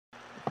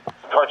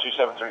Car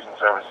 273 is in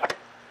service.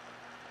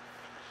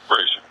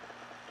 Raise.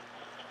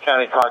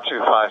 County Car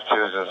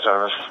 252 is in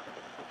service.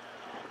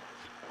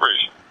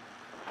 Raise.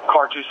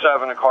 Car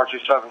 27 and Car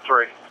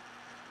 273.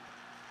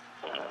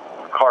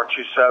 Car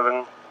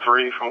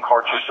 273 from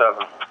Car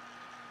 27.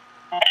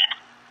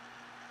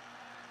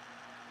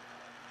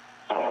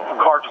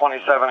 Car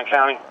 27 in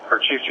county, or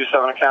Chief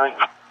 27 in county.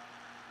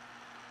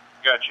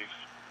 Got Chief.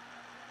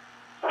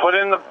 Put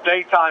in the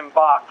daytime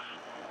box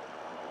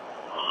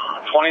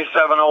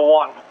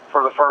 2701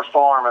 for the first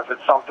alarm. If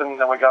it's something,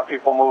 then we got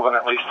people moving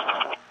at least.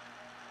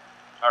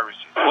 I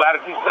received.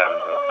 Latitude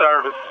 7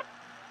 service.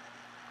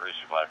 Raise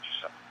Latitude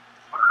 7.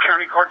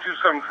 County Car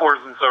 274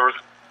 is in service.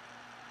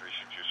 Raise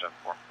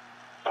 274.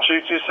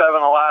 Chief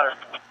 27, a ladder.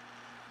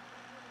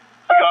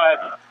 Go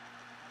ahead.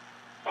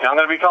 Yeah, I'm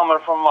going to be coming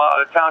from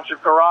the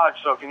township garage,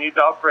 so if you need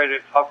to upgrade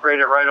it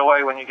right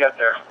away when you get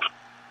there.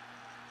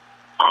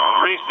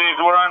 Received,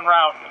 we're en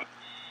route.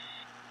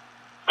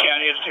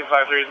 County is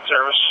 253 in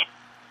service.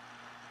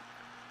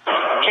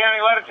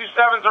 County Latitude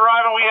 7's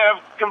arrival. We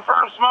have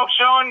confirmed smoke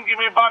showing. Give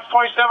me a box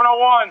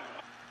 2701.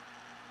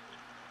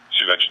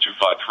 Chief Engine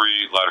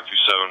 253,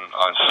 Latitude 7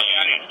 on scene.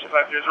 County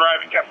 253 is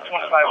arriving. Captain 251,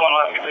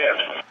 last get there.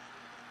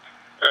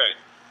 Alright.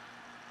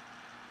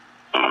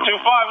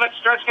 25, let's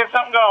stretch, get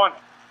something going.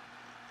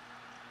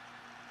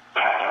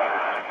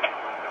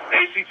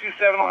 AC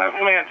 27 will have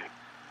command.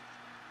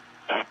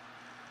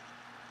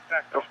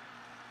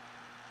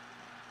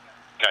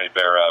 County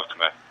Baier Avenue,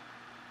 command.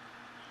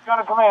 Go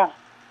to command.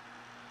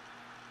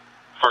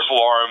 First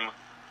alarm.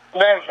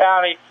 Command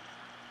County.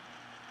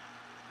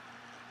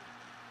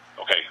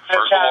 Okay,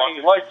 first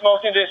alarm. Light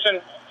smoke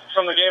condition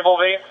from the gable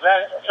V.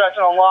 That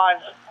stretching on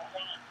line.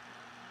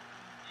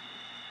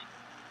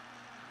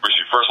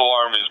 Receive. First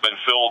alarm has been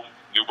filled.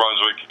 New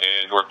Brunswick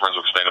and North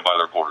Brunswick standing by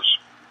their quarters.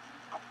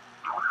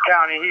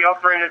 County, he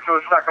upgraded to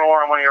a second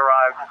alarm when he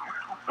arrived.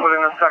 Put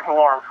in a second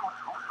alarm.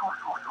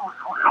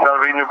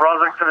 That'll be New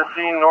Brunswick to the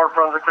scene, North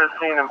Brunswick to the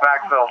scene, and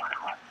backfill.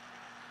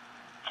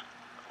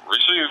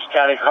 Receive.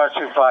 County Car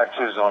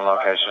 252 is on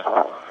location.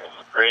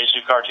 Raise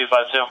you, Car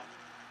 252.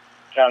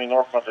 County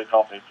North Brunswick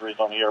Company 3 is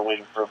on the air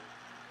waiting for.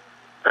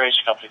 Raise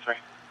you, Company 3.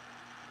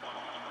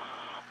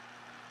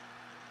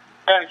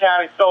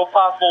 County, still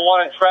possible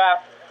one in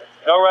trap.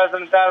 No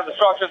residents out of the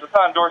structure at the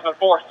time. Doors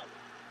enforced.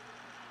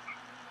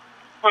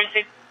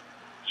 Receive.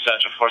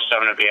 Central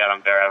 47 to be out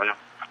on Baier Avenue.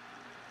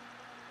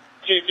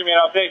 Chief, give me an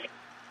update.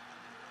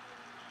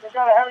 We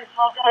got a heavy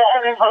smoke in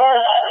the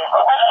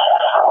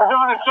We're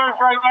doing a search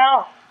right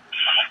now.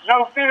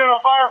 No feet of a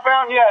fire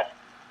found yet.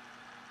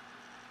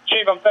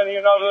 Chief, I'm sending you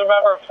another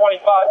member of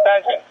 25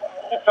 Benjamin.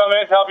 He's coming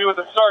in to help you with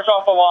the search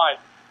off the line.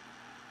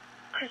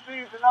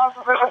 Received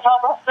announcement at the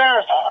top of the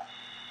stairs.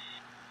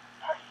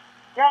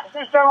 Yeah,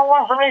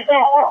 271 from AC.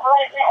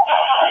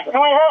 Do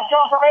we have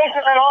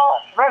confirmation that all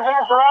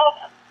residents are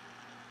out?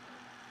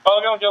 Oh,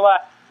 don't do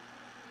that.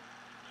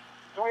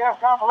 Do we have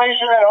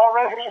confirmation that all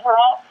residents are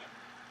out?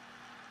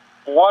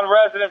 One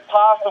resident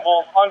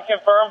possible,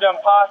 unconfirmed, and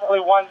possibly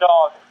one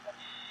dog.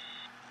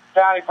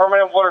 County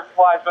permanent water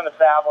supply has been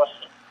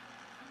established.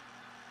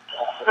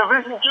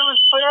 Division 2 is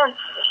clear.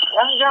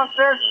 Heading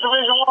downstairs to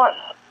Division 1.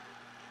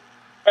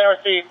 Been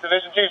received.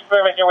 Division 2 is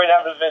clear. Make your way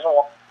down to Division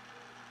 1.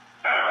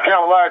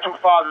 County Latitude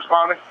 25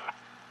 responding.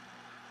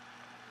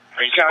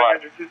 Raise County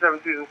Engine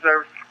 272 is in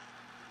service.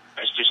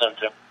 Raise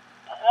 272.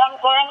 I'm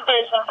clearing the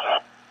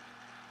basement.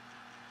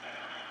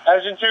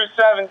 Engine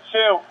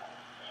 272.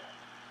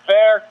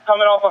 Bear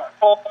coming off of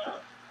full.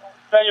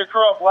 Set your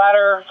crew up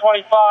ladder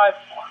 25.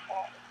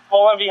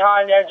 Pull in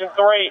behind engine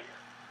 3.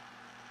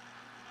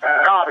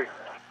 Copy.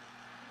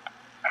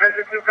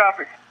 Engine 2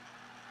 copy.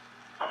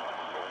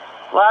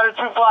 Ladder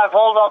 25,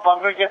 hold up.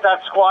 I'm going to get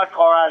that squad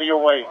car out of your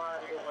way.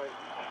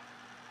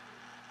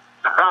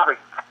 Copy.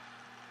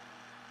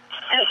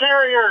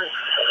 Interiors.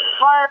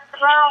 Fire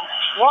now.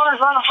 Water's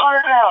on the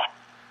fire now.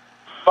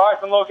 Fire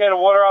from located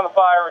water on the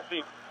fire.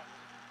 Received.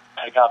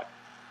 Copy.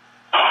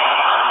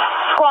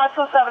 Squad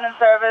 27 in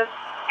service.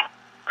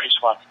 Raise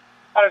squad.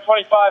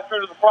 125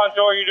 through to the front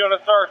door. You're doing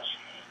a search.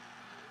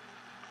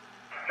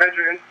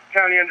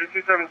 County Engine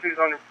 272 is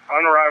on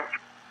arrival.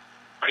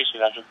 Raise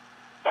you, engine.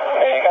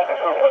 Hey, you got the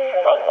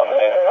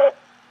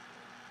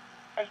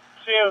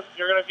two.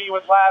 You're going to be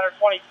with ladder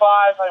 25.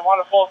 I want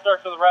a full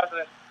search of the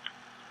residence.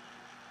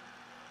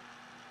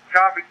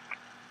 Copy.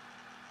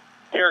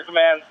 Here,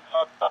 command.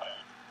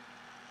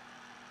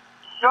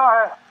 Go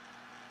ahead.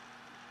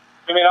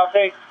 Give me an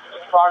update.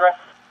 Progress.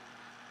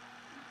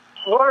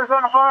 Water's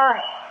on the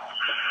fire.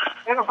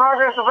 In the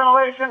progress of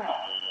ventilation.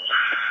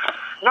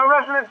 No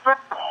residents found.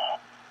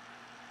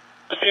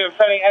 I'm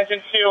sending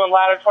engine 2 and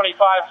ladder 25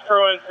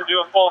 crew in to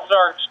do a full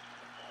search.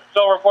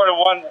 Still reported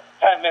one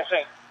tent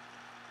missing.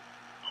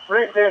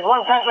 There's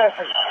one tent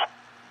missing.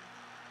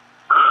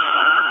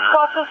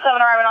 Squad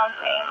 27 arriving on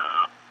scene.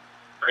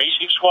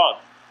 Racing squad.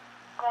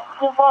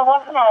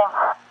 241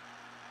 command.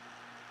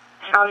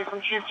 County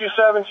from Chief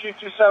 27. Chief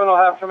 27 will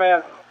have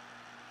command.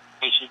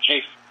 Racing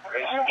chief.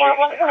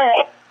 241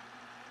 command.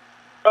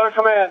 Go to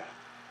command.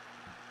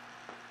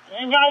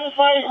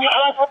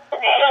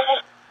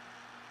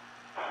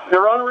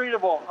 You're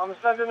unreadable. I'm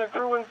sending a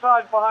crew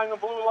inside behind the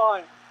blue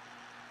line.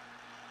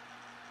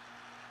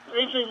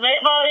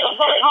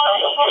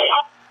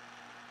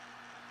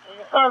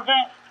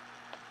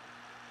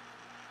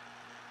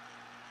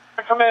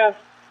 Command.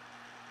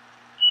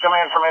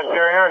 Command from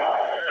interior.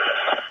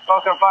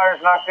 Smoke and fire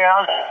is knocked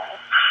down.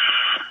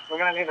 We're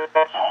going to need a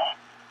test.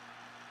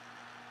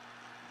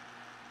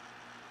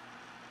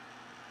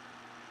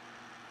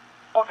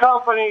 All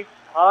company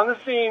on the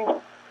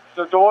scene.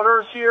 The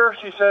daughter is here.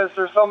 She says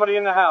there's somebody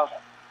in the house.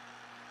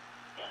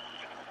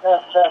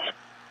 Yes.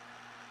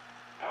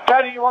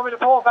 Teddy, you want me to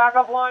pull a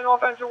backup line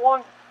off engine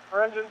 1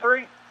 or engine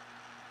 3?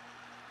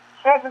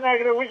 That's a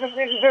negative. We just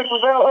need to do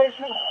some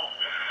ventilation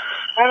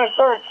and a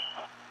search.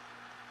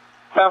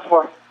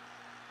 10-4.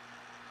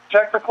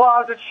 Check the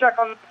closets, check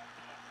on...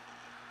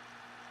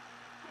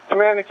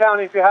 Command the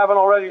county, if you haven't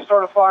already,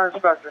 start a fire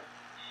inspector.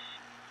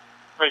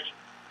 Great.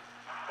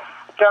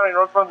 County,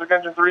 North Brunswick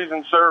Engine 3 is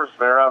in service,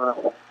 Baier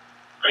Avenue.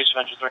 Great,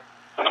 Engine 3.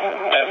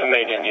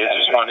 FMA India is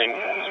responding.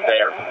 It's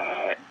Baier.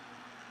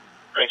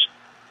 Great.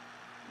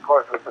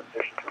 Course with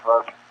position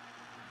confirmed.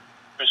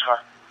 Great car.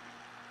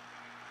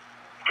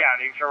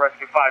 County, Air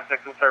Rescue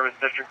 5-6 in service,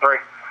 District 3.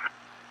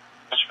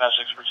 Mr.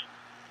 5-6, please.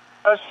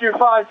 Rescue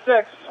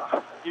 5-6,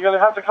 you're going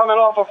to have to come in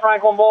off of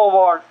Franklin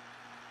Boulevard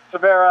to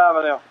Baier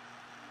Avenue.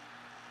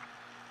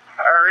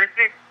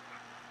 Receipt.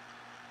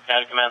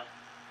 County command.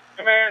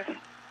 Command.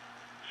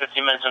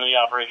 15 minutes into the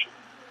operation.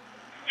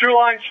 2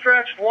 lines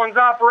stretched, 1's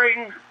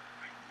operating.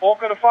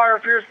 Bulk of the fire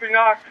appears to be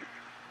knocked.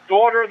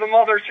 Daughter of the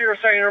mother's here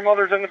saying her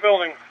mother's in the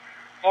building.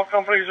 All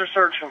companies are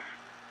searching.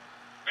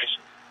 Great.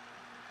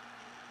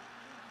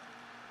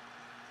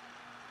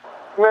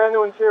 Command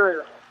to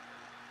interior.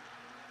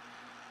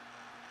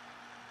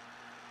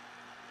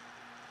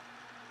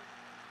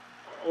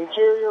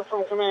 Interior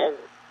from command.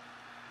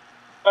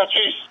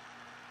 Chief.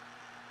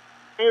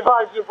 Be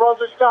advised, the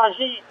Brunswick's got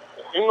heat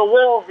in the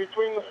walls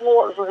between the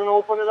floors. We're going to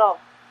open it up.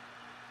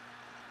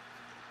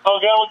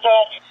 Okay, with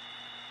that.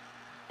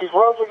 The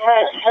Brunswick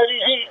has heavy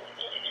heat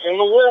in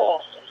the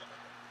walls.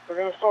 We're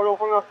going to start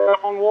opening up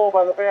that one wall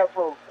by the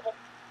bathroom.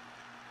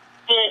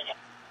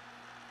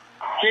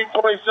 Chief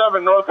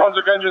 27, North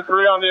Brunswick Engine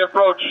 3 on the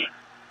approach.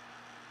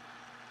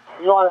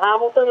 You on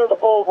Hamilton or the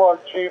Boulevard,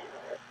 Chief?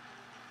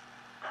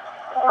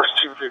 First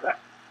Chief, do that.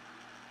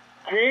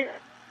 Chief?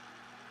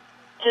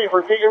 Chief,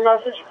 repeat your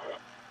message.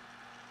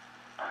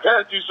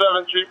 Yeah,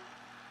 27, Chief.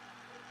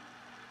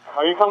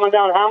 Are you coming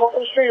down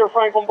Hamilton Street or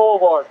Franklin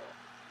Boulevard?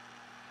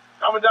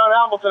 Coming down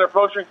Hamilton,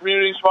 approaching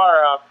Community's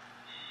Firehouse.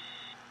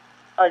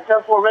 All right,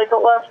 10-4, make a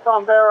left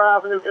on Baier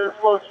Avenue, get as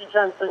close as you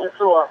can to your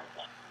crew up.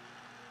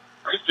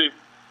 Great, Chief.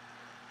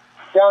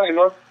 County,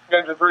 North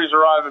Engine 3 is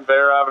arriving,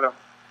 Baier Avenue.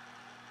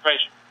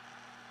 Great.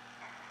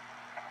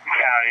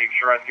 County,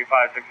 Air Rescue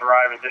 5-6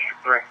 arrive in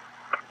District 3.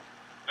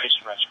 Great,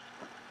 Rescue.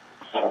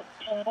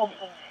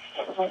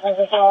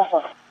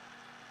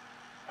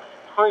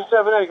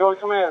 27A, go to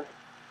command.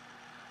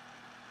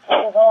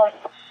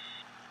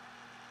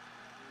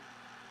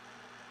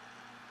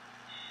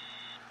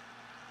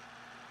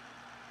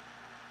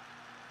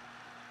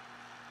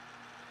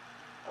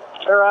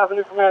 Baier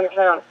Avenue, command the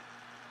county.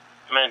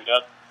 Command,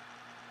 good.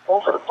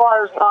 Both of the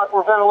fire's knocked,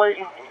 we're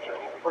ventilating.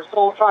 We're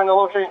still trying to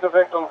locate the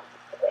victim.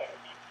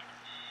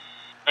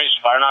 Great,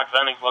 fire knock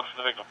venting, look for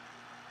the victim.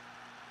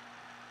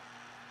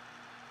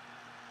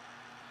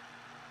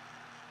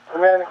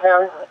 Command the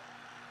county.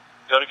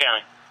 Go to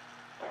county.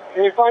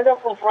 Can you find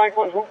out from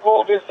Franklin who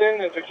called this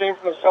in? If it came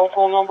from a cell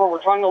phone number,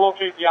 we're trying to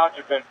locate the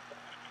occupant.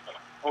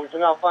 When we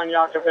cannot find the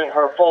occupant,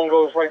 her phone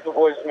goes right to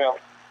voicemail.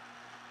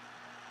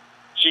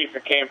 Chief,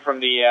 it came from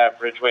the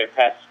Bridgeway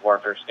Pets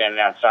worker standing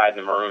outside in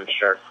the maroon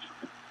shirt.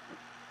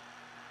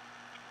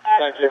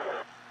 Thank you.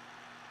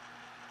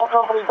 All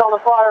companies on the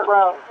fire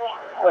ground.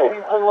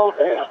 He's been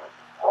located.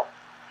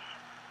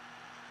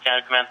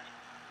 County command.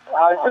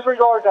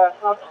 Disregard that.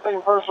 It's not the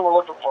same person we're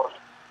looking for.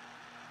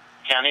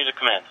 County to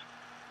command.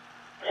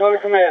 Go to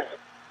command.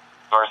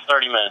 We're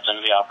 30 minutes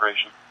into the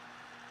operation.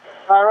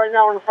 Right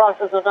now we're in the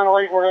process of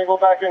ventilating. We're going to go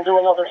back and do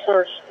another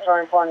search to try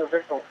and find the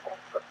victim.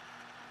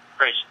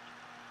 Great.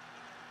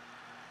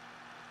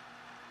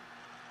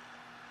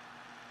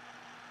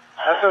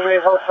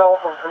 FM8 Hotel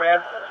from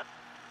command.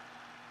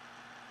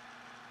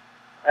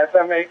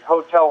 FM8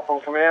 Hotel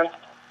from command.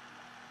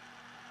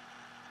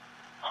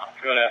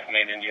 Go to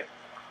FMA India.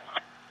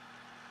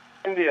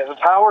 India, the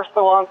power's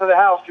still onto the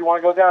house. Do you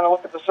want to go down and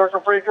look at the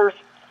circuit breakers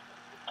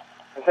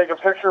and take a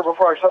picture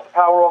before I shut the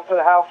power off to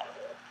the house?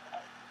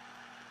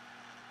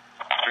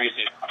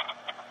 Receive.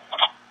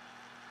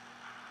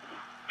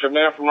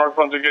 Command from North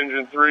Brunswick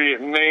Engine 3,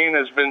 main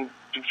has been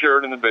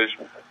secured in the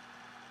basement.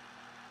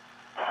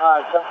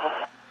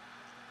 Alright,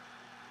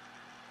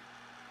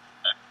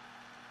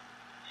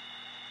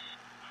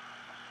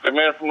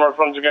 Command from North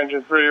Brunswick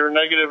Engine 3, you're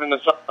negative in the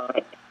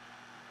sun.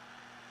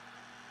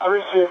 I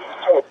received.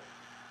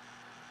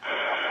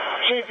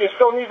 Chief, you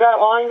still need that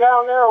line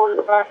down there, or will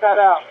you back that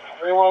out?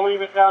 Or you want to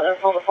leave it down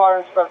until the fire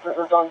inspectors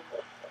are done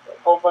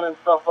opening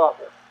stuff up?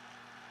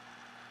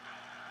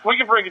 We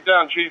can break it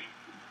down, Chief.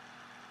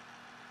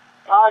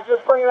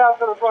 Just bring it out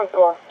to the front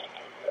door.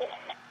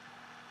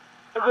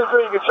 This is so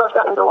you can shut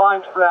down the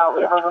lines for now.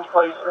 Leave them in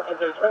place in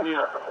case we need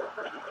it.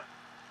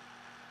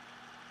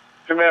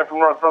 Command from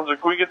North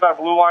Brunswick, can we get that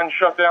blue line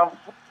shut down?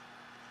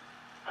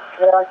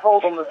 Yeah, I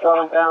told them to shut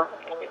them down.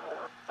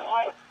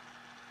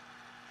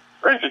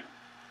 Crazy.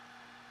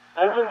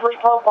 Engine 3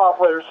 pump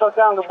operator, shut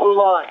down the blue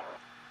line.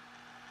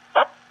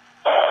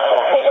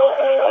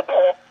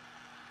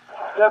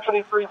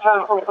 Deputy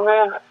 310 from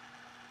command.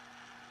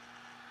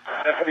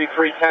 Deputy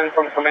 310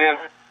 from command.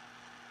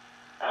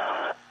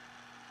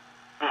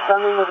 I'm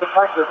sending the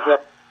detective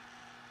there.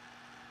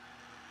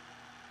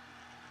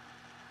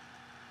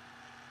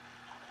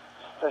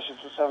 Station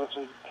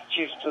 27,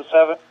 Chief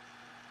 27.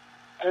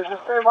 There's a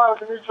standby with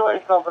the mutual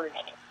aid company.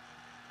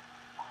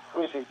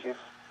 We see, Chief.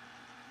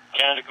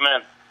 Canada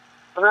Command.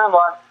 Command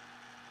by.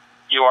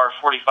 You are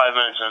 45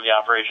 minutes into the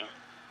operation.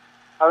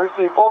 I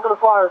received bulk of the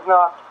fire's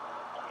not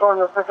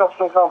starting to pick up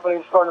some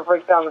companies, starting to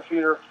break down the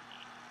feeder.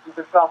 You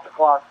can stop the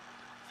clock.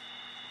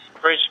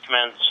 Brace,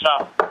 Command.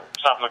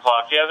 Stopping the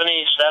clock. Do you have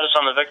any status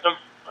on the victim?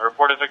 A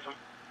reported victim?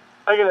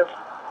 Negative.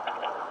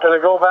 Gonna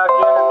go back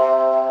in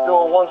and do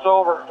a once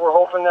over. We're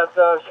hoping that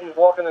she's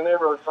walking the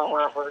neighborhood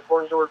somewhere, but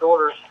according to her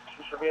daughters,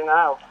 she should be in the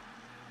house.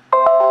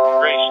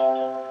 Brace.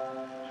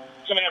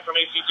 Command from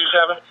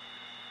AC-27.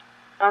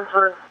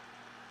 Answering.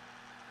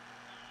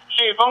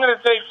 Chief, I'm going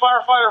to take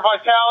firefighter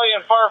Vitale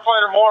and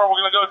firefighter Moore.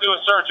 We're going to go do a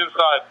search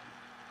inside.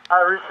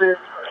 I received.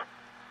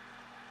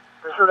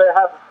 Make sure they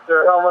have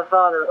their helmets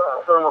on or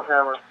thermal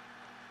cameras.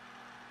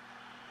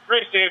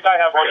 Received, I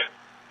have one.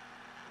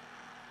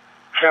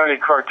 County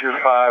Car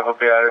 25 will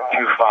be out at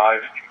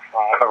 25,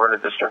 covering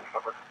the district.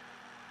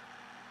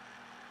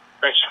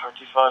 Brace, Car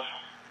 25.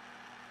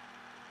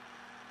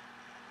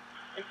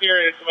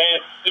 Interior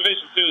Command,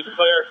 Division 2 is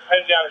clear.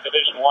 Head down to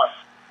Division 1.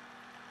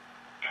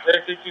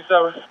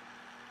 AC-27.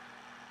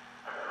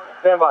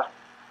 Stand by.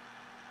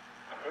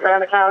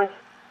 Command the county.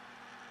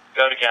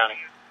 Go to county.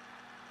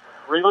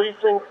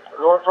 Releasing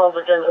North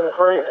Brunswick engine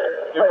 3,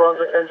 New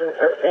Brunswick engine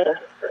 15,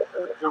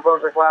 New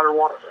Brunswick ladder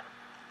 1.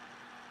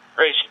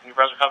 Brace, New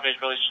Brunswick companies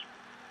released.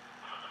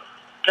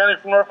 County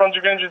from North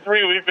Brunswick Engine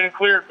 3, we've been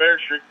cleared, Baier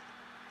Street.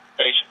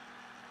 Brace.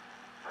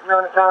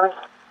 Command the county.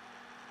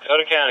 Go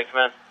to county,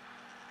 Command.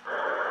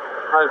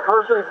 Alright,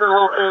 person's been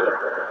located.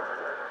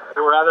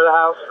 They were out of the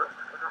house.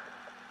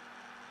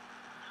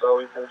 So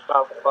we can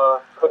stop,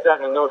 put that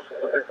in the notes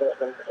that the victim's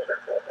been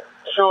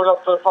showed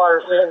up to the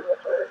fire scene.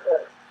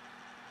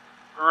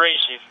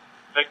 Receive.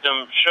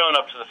 Victim shown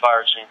up to the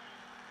fire scene.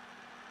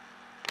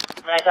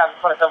 Command Captain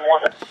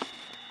 27-1.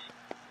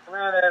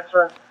 Command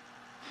answering.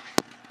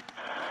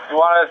 You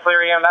want to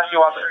clear EMS? You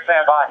want to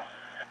stand by?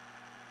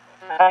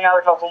 Hang out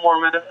a couple more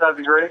minutes, that'd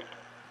be great.